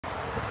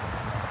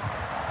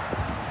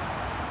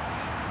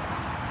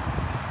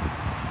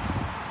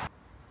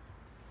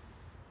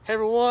Hey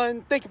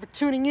everyone, thank you for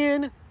tuning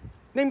in.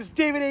 Name is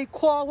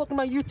davidakhoa. Welcome to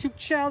my YouTube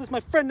channel. This is my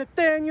friend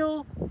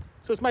Nathaniel.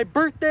 So it's my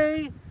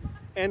birthday,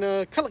 and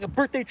kind of like a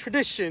birthday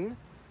tradition,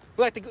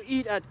 we like to go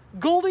eat at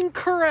Golden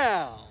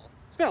Corral.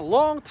 It's been a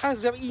long time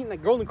since we haven't eaten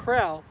at Golden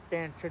Corral.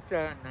 Then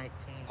 2019.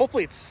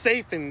 Hopefully it's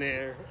safe in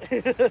there.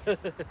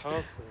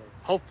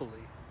 Hopefully.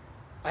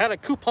 I had a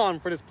coupon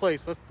for this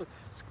place. Let's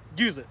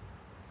use it.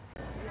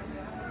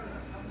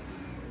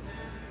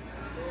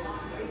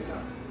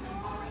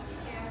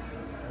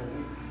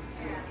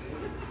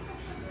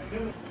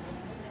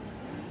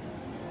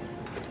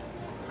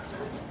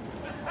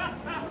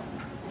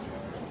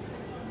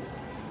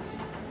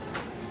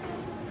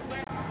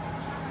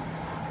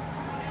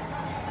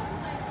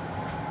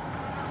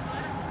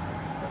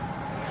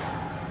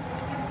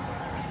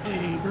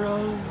 Hey,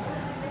 bro.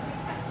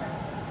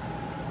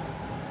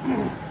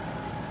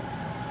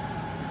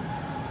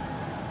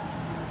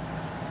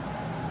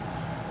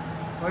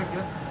 Where's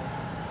yours?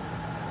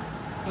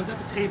 I was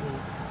at the table.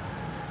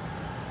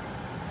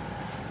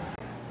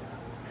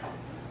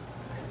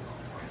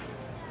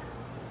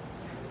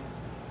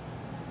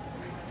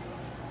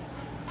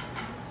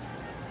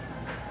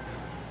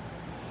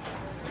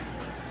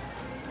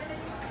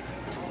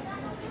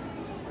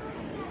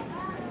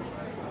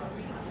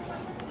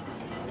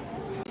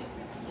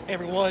 Hey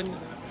everyone,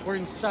 we're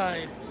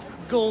inside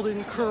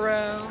Golden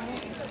Corral.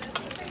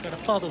 Gotta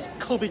follow those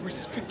COVID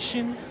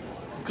restrictions,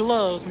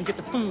 gloves when you get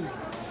the food,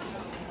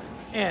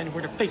 and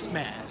wear the face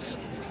mask.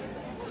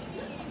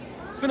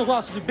 It's been a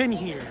while since we've been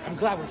here. I'm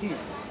glad we're here.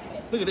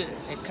 Look at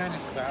this. It's kind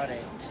of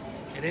crowded.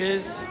 It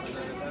is.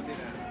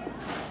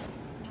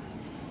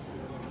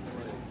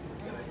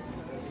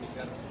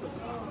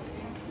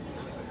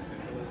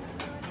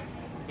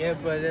 Yeah,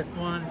 but this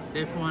one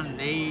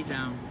laid,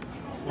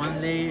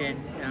 one lady, and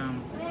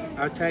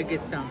I'll try to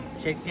get some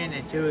chicken,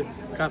 and she would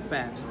cup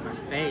at my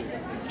face.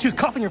 She was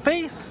coughing your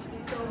face?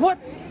 What?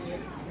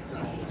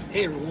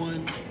 Hey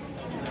everyone,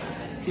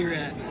 here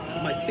at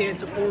my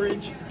Fanta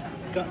Orange,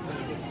 got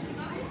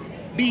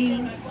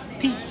beans,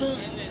 pizza,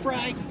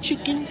 fried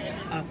chicken,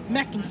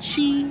 mac and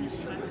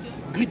cheese.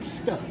 Good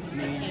stuff,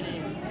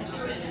 man.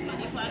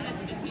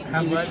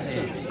 How Good was stuff.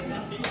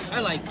 it? I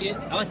like it.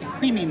 I like the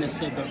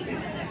creaminess of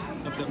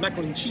the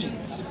macaroni and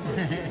cheese.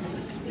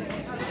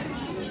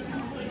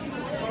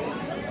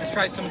 Let's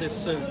try some of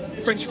this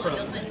French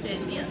fries,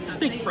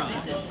 steak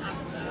fries.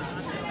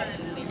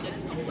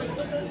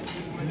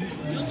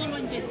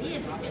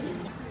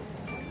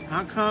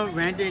 How come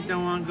Randy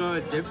don't want to go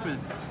a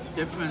different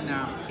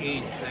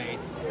eating place?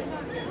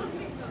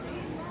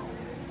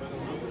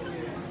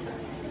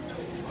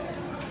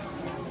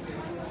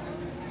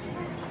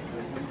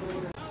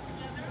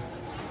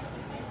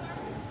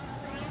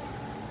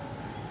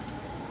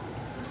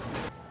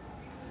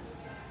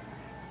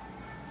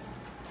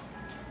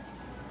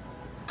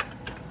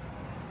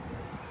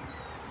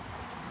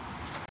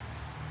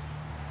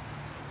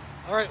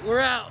 All right, we're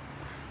out.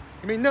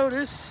 You may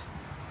notice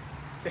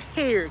the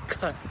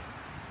haircut.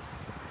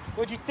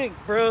 What'd you think,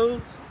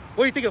 bro?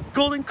 What do you think of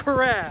Golden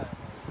Corral?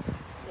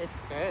 It's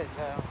good,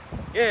 though.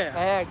 Yeah, I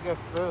had good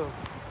food.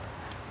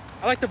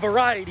 I like the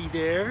variety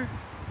there.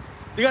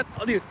 They got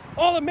the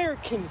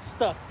all-American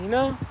stuff, you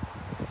know?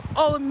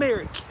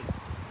 All-American.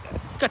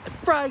 Got the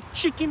fried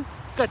chicken,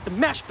 got the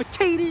mashed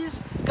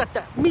potatoes, got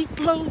that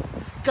meatloaf,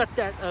 got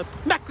that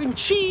mac and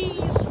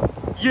cheese.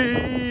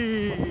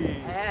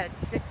 Yeah. I had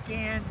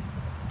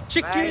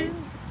Chicken,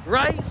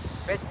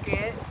 rice,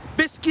 biscuit,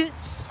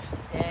 biscuits.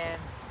 and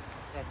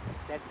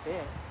that's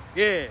it.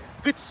 Yeah,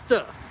 good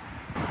stuff.